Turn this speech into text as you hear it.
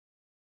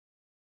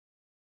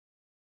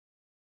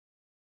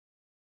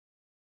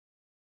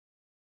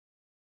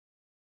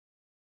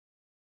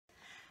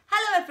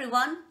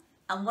everyone,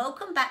 and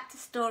welcome back to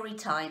Story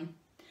Time.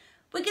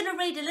 We're going to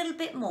read a little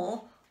bit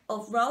more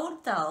of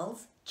Roald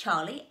Dahl's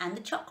Charlie and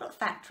the Chocolate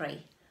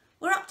Factory.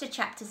 We're up to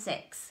chapter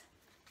 6.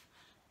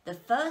 The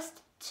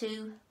first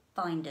two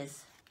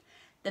finders.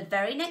 The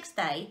very next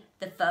day,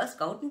 the first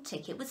golden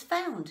ticket was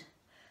found.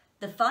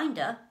 The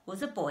finder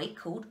was a boy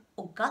called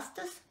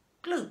Augustus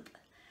Gloop,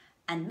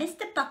 and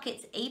Mr.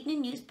 Bucket's evening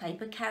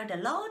newspaper carried a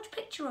large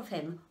picture of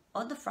him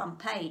on the front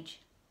page.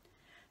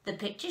 The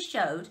picture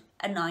showed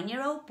a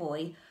 9-year-old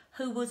boy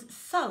who was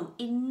so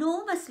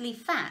enormously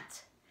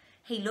fat,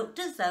 he looked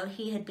as though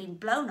he had been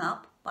blown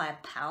up by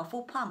a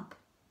powerful pump.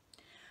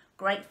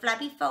 Great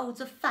flabby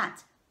folds of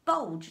fat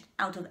bulged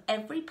out of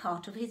every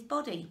part of his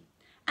body,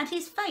 and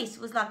his face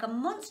was like a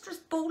monstrous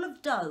ball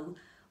of dough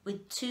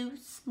with two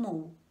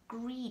small,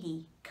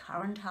 greedy,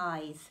 currant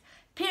eyes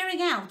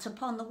peering out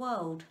upon the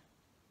world.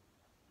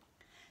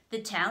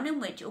 The town in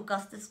which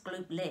Augustus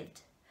Gloop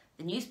lived,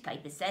 the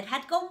newspaper said,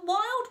 had gone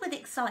wild with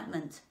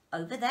excitement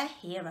over their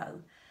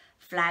hero.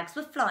 Flags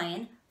were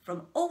flying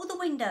from all the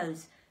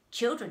windows,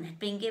 children had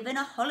been given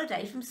a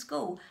holiday from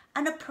school,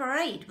 and a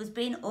parade was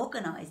being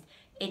organised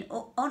in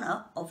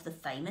honour of the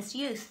famous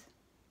youth.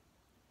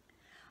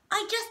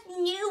 "I just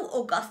knew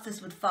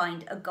Augustus would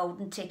find a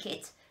golden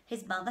ticket,"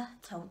 his mother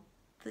told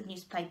the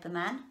newspaper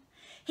man.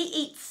 "He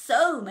eats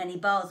so many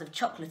bars of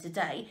chocolate a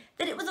day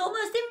that it was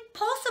almost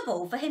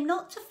impossible for him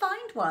not to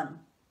find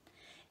one.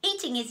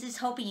 Eating is his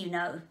hobby, you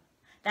know.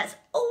 That's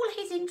all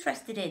he's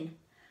interested in.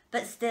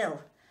 But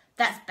still,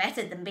 that's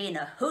better than being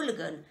a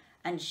hooligan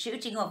and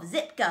shooting off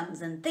zip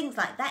guns and things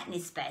like that in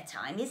his spare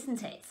time,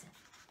 isn't it?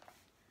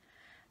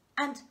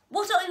 And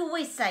what I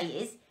always say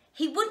is,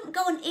 he wouldn't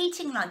go on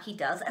eating like he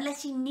does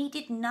unless he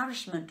needed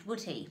nourishment,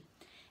 would he?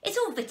 It's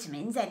all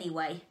vitamins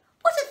anyway.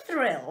 What a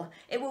thrill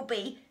it will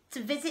be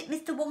to visit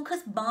Mr.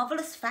 Wonka's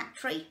marvellous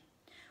factory.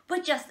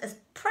 We're just as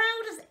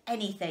proud as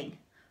anything."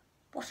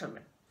 "What a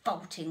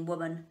revolting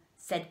woman,"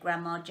 said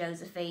Grandma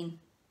Josephine.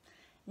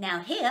 "Now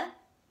here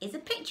is a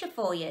picture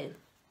for you.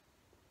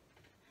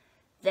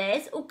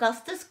 There's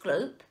Augustus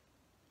Gloop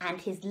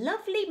and his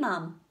lovely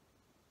mum."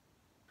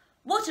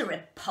 "What a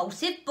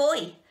repulsive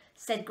boy,"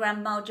 said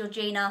Grandma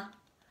Georgina.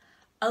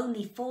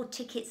 "Only 4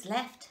 tickets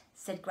left,"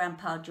 said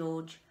Grandpa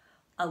George.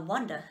 "I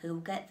wonder who'll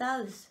get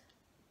those."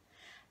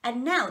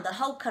 And now the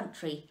whole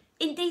country,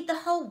 indeed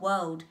the whole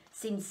world,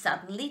 seemed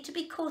suddenly to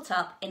be caught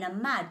up in a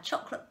mad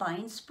chocolate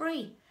buying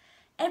spree.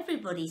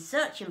 Everybody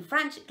searching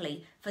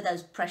frantically for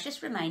those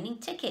precious remaining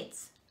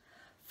tickets.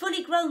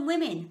 Fully grown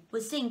women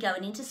were seen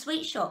going into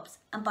sweet shops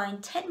and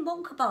buying 10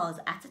 Wonka bars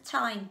at a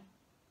time,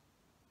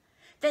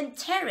 then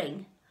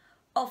tearing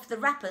off the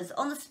wrappers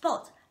on the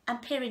spot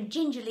and peering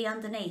gingerly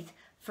underneath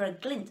for a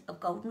glint of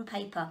golden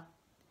paper.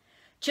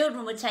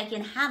 Children were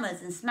taking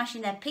hammers and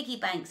smashing their piggy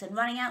banks and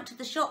running out to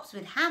the shops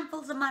with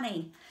handfuls of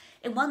money.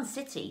 In one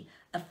city,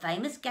 a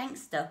famous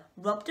gangster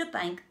robbed a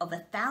bank of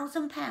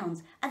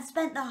 £1,000 and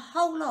spent the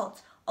whole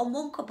lot on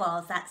Wonka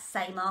bars that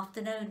same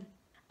afternoon.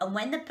 And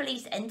when the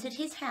police entered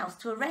his house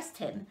to arrest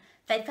him,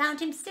 they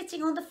found him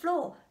sitting on the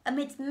floor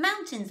amidst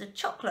mountains of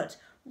chocolate,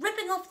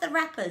 ripping off the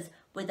wrappers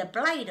with the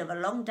blade of a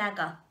long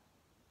dagger.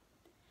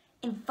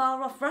 In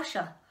far-off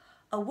Russia,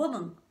 a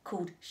woman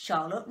called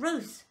Charlotte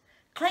Roos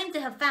claimed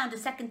to have found a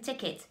second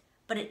ticket,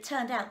 but it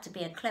turned out to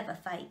be a clever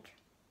fake.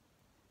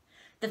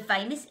 The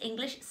famous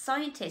English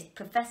scientist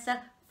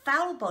Professor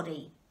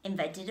Foulbody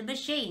invented a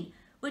machine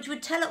which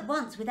would tell at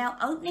once,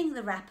 without opening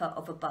the wrapper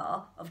of a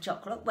bar of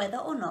chocolate, whether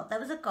or not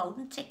there was a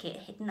golden ticket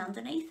hidden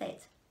underneath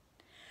it.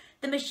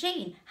 The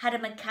machine had a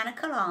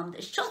mechanical arm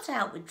that shot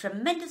out with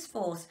tremendous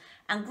force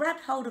and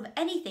grabbed hold of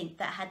anything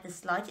that had the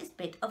slightest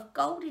bit of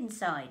gold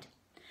inside.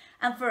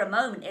 And for a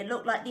moment it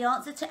looked like the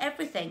answer to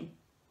everything.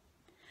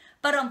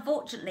 But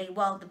unfortunately,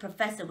 while the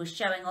professor was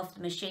showing off the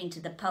machine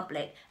to the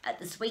public at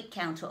the sweet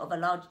counter of a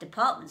large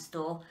department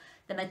store,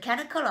 the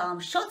mechanical arm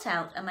shot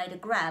out and made a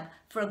grab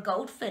for a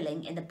gold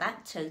filling in the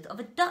back tooth of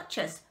a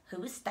duchess who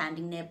was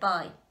standing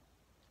nearby.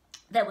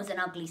 There was an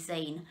ugly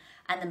scene,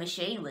 and the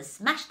machine was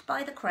smashed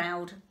by the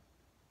crowd.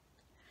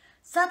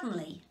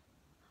 Suddenly,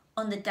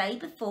 on the day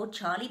before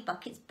Charlie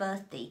Bucket's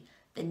birthday,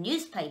 the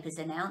newspapers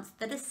announced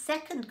that a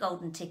second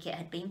golden ticket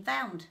had been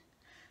found.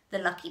 The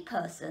lucky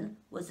person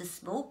was a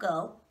small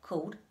girl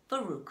called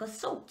Veruca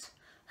Salt,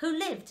 who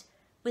lived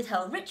with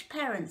her rich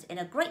parents in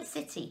a great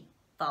city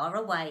far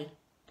away.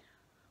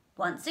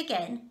 Once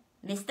again,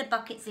 Mr.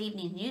 Bucket's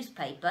evening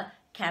newspaper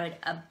carried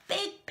a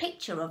big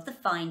picture of the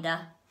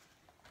finder.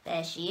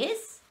 There she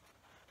is,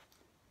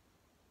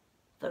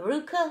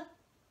 Veruca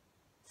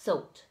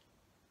Salt.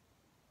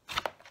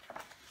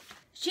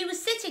 She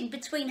was sitting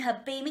between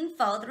her beaming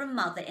father and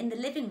mother in the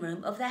living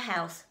room of their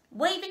house,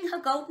 waving her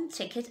golden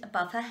ticket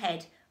above her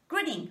head,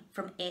 grinning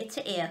from ear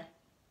to ear.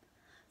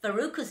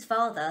 Veruca's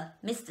father,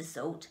 Mr.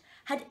 Salt,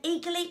 had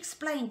eagerly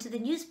explained to the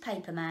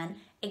newspaper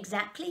man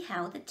exactly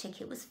how the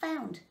ticket was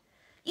found.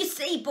 "You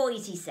see,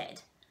 boys," he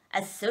said,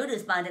 "as soon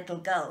as my little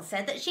girl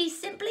said that she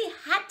simply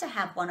had to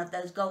have one of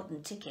those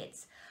golden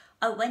tickets,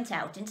 I went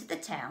out into the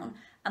town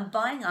and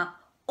buying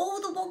up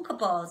all the Wonka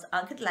bars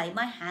I could lay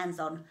my hands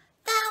on,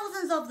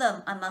 Thousands of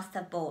them I must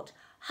have bought,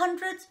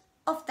 hundreds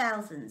of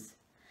thousands.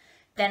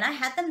 Then I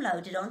had them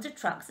loaded onto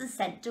trucks and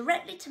sent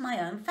directly to my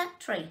own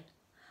factory.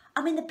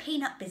 I'm in the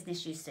peanut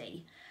business, you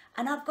see,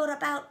 and I've got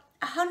about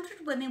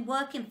 100 women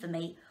working for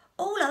me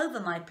all over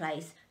my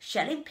place,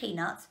 shelling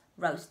peanuts,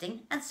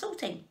 roasting and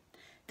salting.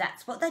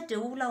 That's what they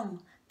do all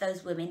along,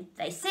 those women.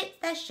 They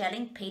sit there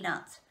shelling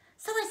peanuts.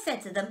 So I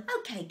said to them,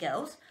 OK,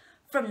 girls,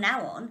 from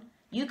now on,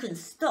 you can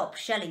stop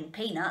shelling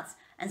peanuts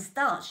and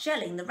start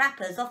shelling the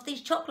wrappers off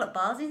these chocolate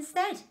bars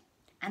instead.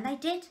 And they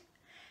did.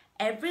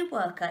 Every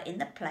worker in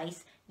the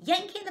place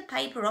yanking the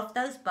paper off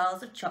those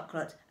bars of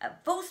chocolate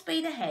at full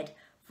speed ahead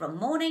from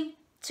morning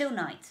till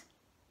night.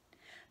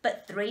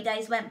 But 3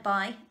 days went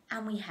by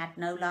and we had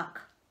no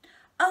luck.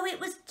 Oh, it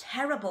was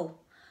terrible.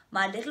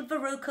 My little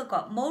Veruca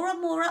got more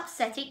and more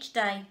upset each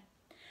day.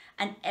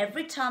 And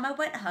every time I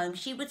went home,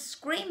 she would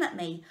scream at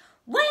me,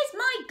 "Where's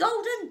my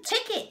golden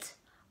ticket?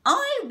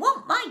 I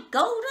want my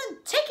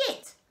golden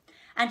ticket!"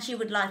 And she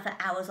would lie for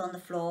hours on the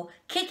floor,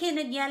 kicking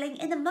and yelling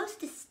in the most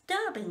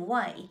disturbing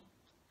way.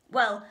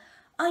 Well,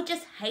 I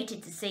just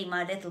hated to see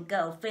my little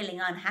girl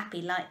feeling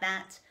unhappy like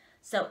that.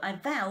 So I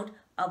vowed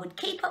I would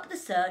keep up the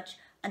search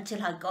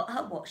until I got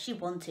her what she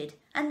wanted.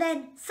 And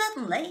then,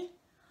 suddenly,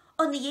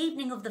 on the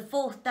evening of the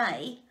 4th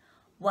day,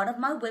 one of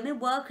my women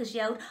workers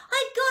yelled,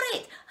 "I got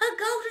it, her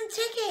golden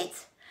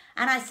ticket!"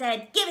 And I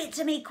said, "Give it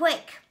to me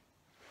quick!"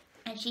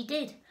 And she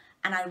did.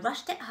 And I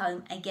rushed it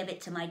home and gave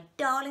it to my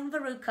darling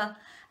Veruca.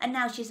 And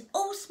now she's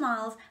all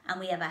smiles and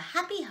we have a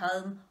happy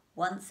home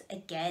once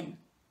again.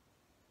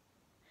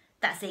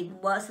 "That's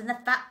even worse than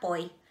the fat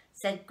boy,"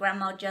 said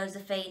Grandma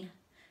Josephine.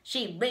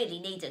 "She really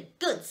needs a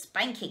good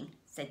spanking,"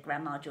 said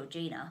Grandma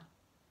Georgina.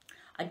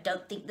 "I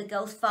don't think the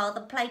girl's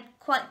father played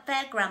quite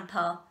fair,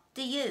 Grandpa,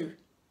 do you?"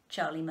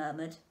 Charlie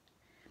murmured.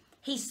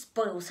 "He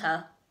spoils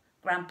her,"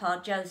 Grandpa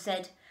Joe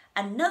said,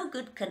 "and no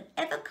good can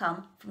ever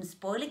come from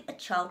spoiling a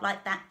child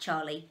like that,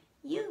 Charlie.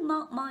 You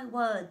mark my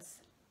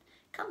words."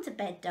 "Come to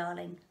bed,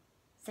 darling,"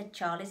 said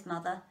Charlie's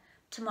mother.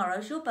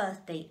 "Tomorrow's your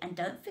birthday, and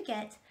don't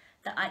forget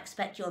that I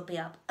expect you'll be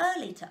up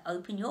early to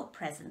open your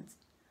present."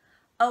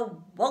 "A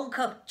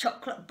Wonka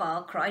chocolate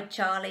bar," cried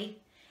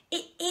Charlie.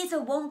 "It is a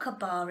Wonka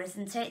bar,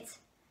 isn't it?"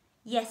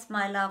 "Yes,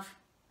 my love,"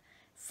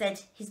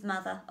 said his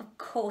mother. "Of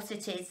course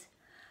it is."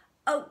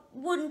 "Oh,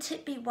 wouldn't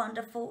it be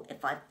wonderful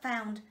if I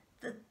found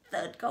the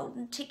 3rd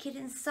golden ticket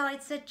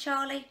inside?" said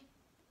Charlie.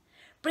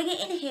 "Bring it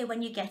in here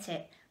when you get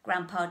it,"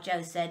 Grandpa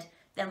Joe said.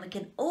 "Then we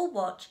can all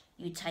watch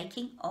you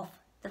taking off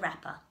the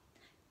wrapper."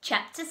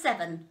 Chapter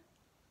 7.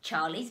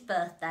 Charlie's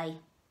Birthday.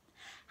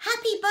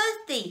 "Happy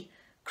birthday!"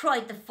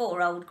 cried the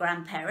 4 old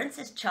grandparents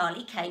as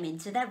Charlie came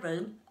into their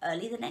room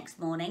early the next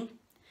morning.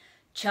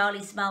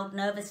 Charlie smiled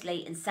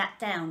nervously and sat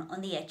down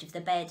on the edge of the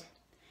bed.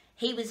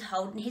 He was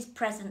holding his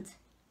present,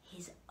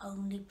 his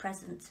only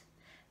present,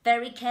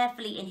 very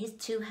carefully in his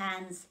 2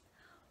 hands.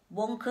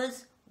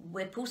 "Wonka's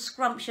Whipple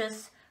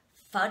Scrumptious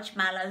Fudge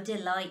Mallow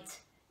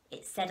Delight,"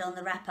 it said on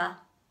the wrapper.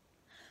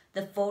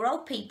 The 4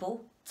 old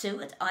people,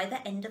 2 at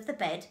either end of the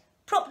bed,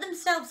 propped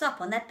themselves up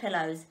on their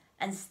pillows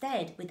and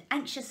stared with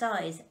anxious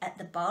eyes at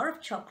the bar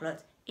of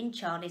chocolate in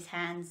Charlie's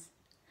hands.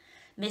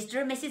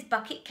 Mr. and Mrs.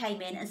 Bucket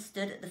came in and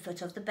stood at the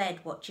foot of the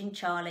bed watching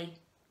Charlie.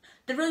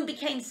 The room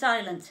became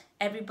silent.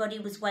 Everybody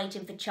was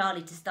waiting for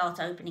Charlie to start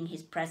opening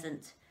his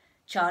present.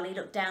 Charlie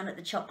looked down at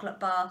the chocolate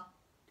bar.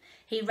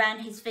 He ran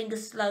his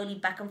fingers slowly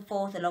back and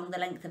forth along the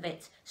length of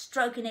it,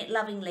 stroking it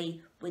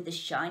lovingly with the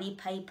shiny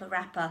paper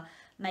wrapper,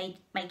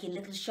 making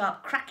little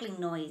sharp crackling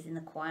noise in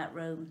the quiet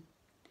room.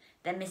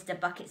 Then Mr.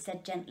 Bucket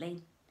said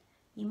gently,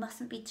 "You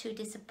mustn't be too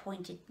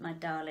disappointed, my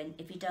darling,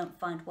 if you don't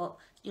find what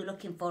you're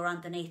looking for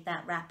underneath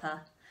that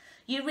wrapper.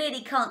 You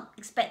really can't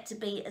expect to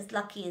be as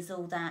lucky as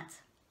all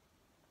that."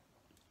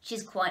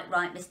 "She's quite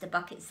right," Mr.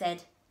 Bucket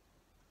said.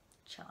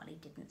 Charlie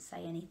didn't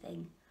say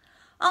anything.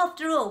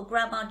 "After all,"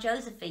 Grandma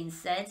Josephine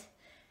said,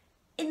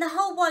 "in the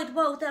whole wide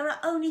world there are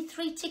only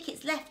 3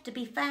 tickets left to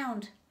be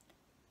found."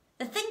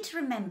 "The thing to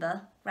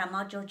remember,"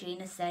 Grandma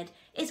Georgina said,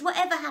 "is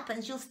whatever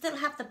happens, you'll still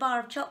have the bar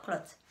of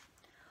chocolate."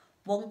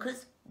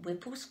 "Wonka's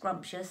Whipple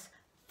Scrumptious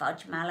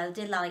Fudge Mallow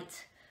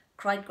Delight,"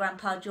 cried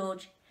Grandpa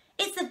George.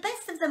 "It's the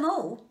best of them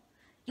all.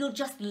 You'll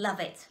just love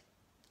it."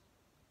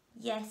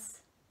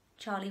 "Yes,"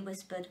 Charlie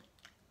whispered,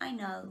 "I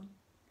know."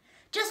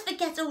 "Just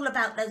forget all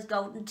about those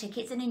golden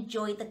tickets and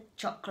enjoy the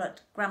chocolate,"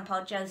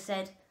 Grandpa Joe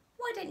said.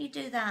 "Why don't you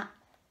do that?"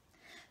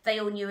 They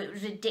all knew it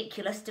was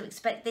ridiculous to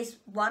expect this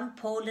one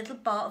poor little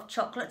bar of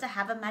chocolate to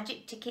have a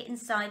magic ticket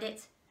inside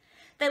it.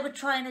 They were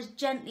trying as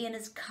gently and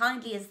as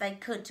kindly as they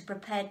could to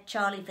prepare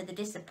Charlie for the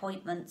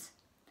disappointment.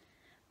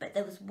 But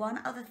there was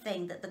one other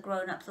thing that the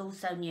grown-ups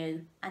also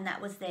knew, and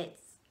that was this,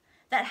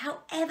 that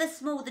however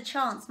small the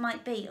chance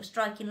might be of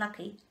striking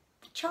lucky,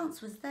 the chance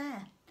was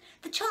there.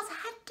 The chance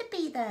had to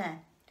be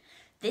there.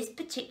 This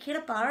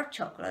particular bar of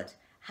chocolate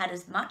had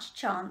as much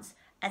chance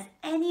as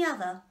any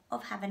other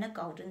of having a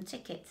golden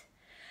ticket.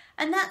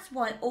 And that's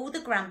why all the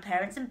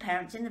grandparents and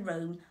parents in the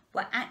room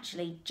were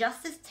actually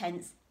just as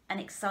tense and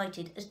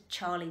excited as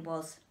Charlie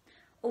was,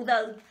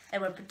 although they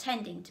were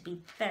pretending to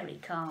be very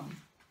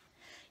calm.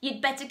 You'd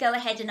better go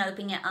ahead and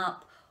open it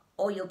up,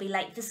 or you'll be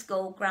late for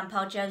school,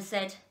 Grandpa Joe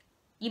said.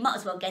 You might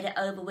as well get it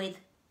over with,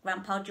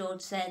 Grandpa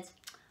George said.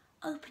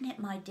 Open it,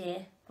 my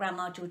dear,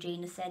 Grandma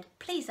Georgina said.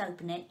 Please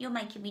open it, you're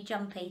making me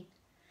jumpy.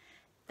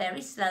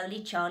 Very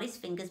slowly, Charlie's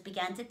fingers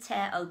began to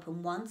tear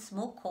open one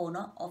small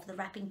corner of the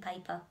wrapping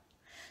paper.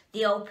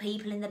 The old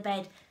people in the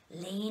bed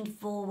leaned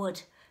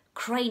forward,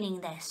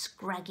 craning their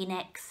scraggy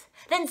necks.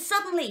 Then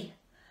suddenly,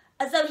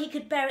 as though he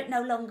could bear it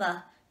no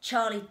longer,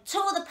 Charlie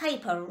tore the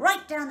paper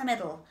right down the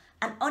middle,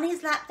 and on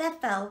his lap there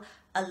fell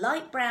a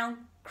light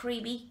brown,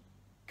 creamy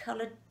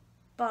coloured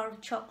bar of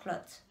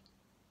chocolate.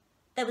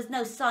 There was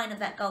no sign of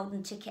that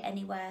golden ticket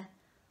anywhere.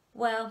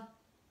 Well,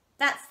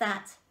 that's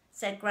that,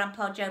 said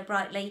Grandpa Joe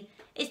brightly.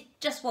 It's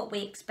just what we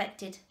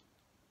expected.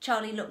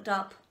 Charlie looked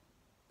up.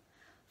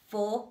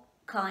 4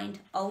 kind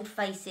old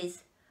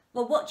faces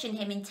were watching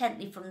him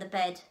intently from the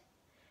bed.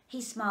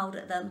 He smiled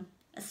at them,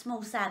 a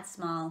small sad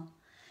smile.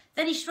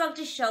 Then he shrugged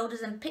his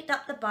shoulders and picked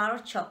up the bar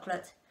of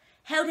chocolate,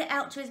 held it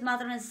out to his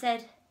mother and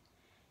said,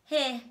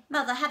 Here,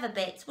 Mother, have a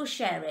bit. We'll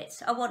share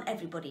it. I want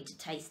everybody to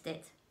taste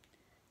it.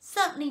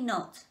 Certainly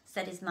not,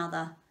 said his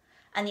mother.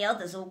 And the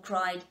others all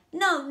cried,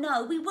 No,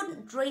 no, we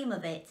wouldn't dream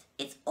of it.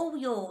 It's all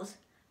yours.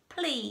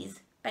 Please,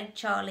 begged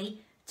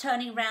Charlie,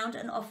 turning round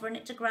and offering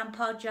it to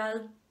Grandpa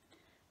Joe.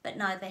 But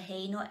neither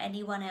he nor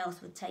anyone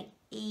else would take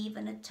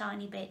even a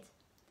tiny bit.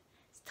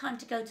 It's time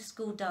to go to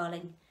school,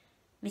 darling,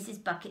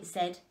 Mrs. Bucket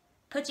said,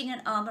 putting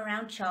an arm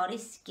around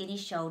Charlie's skinny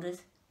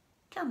shoulders.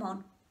 Come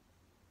on,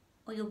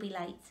 or you'll be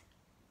late.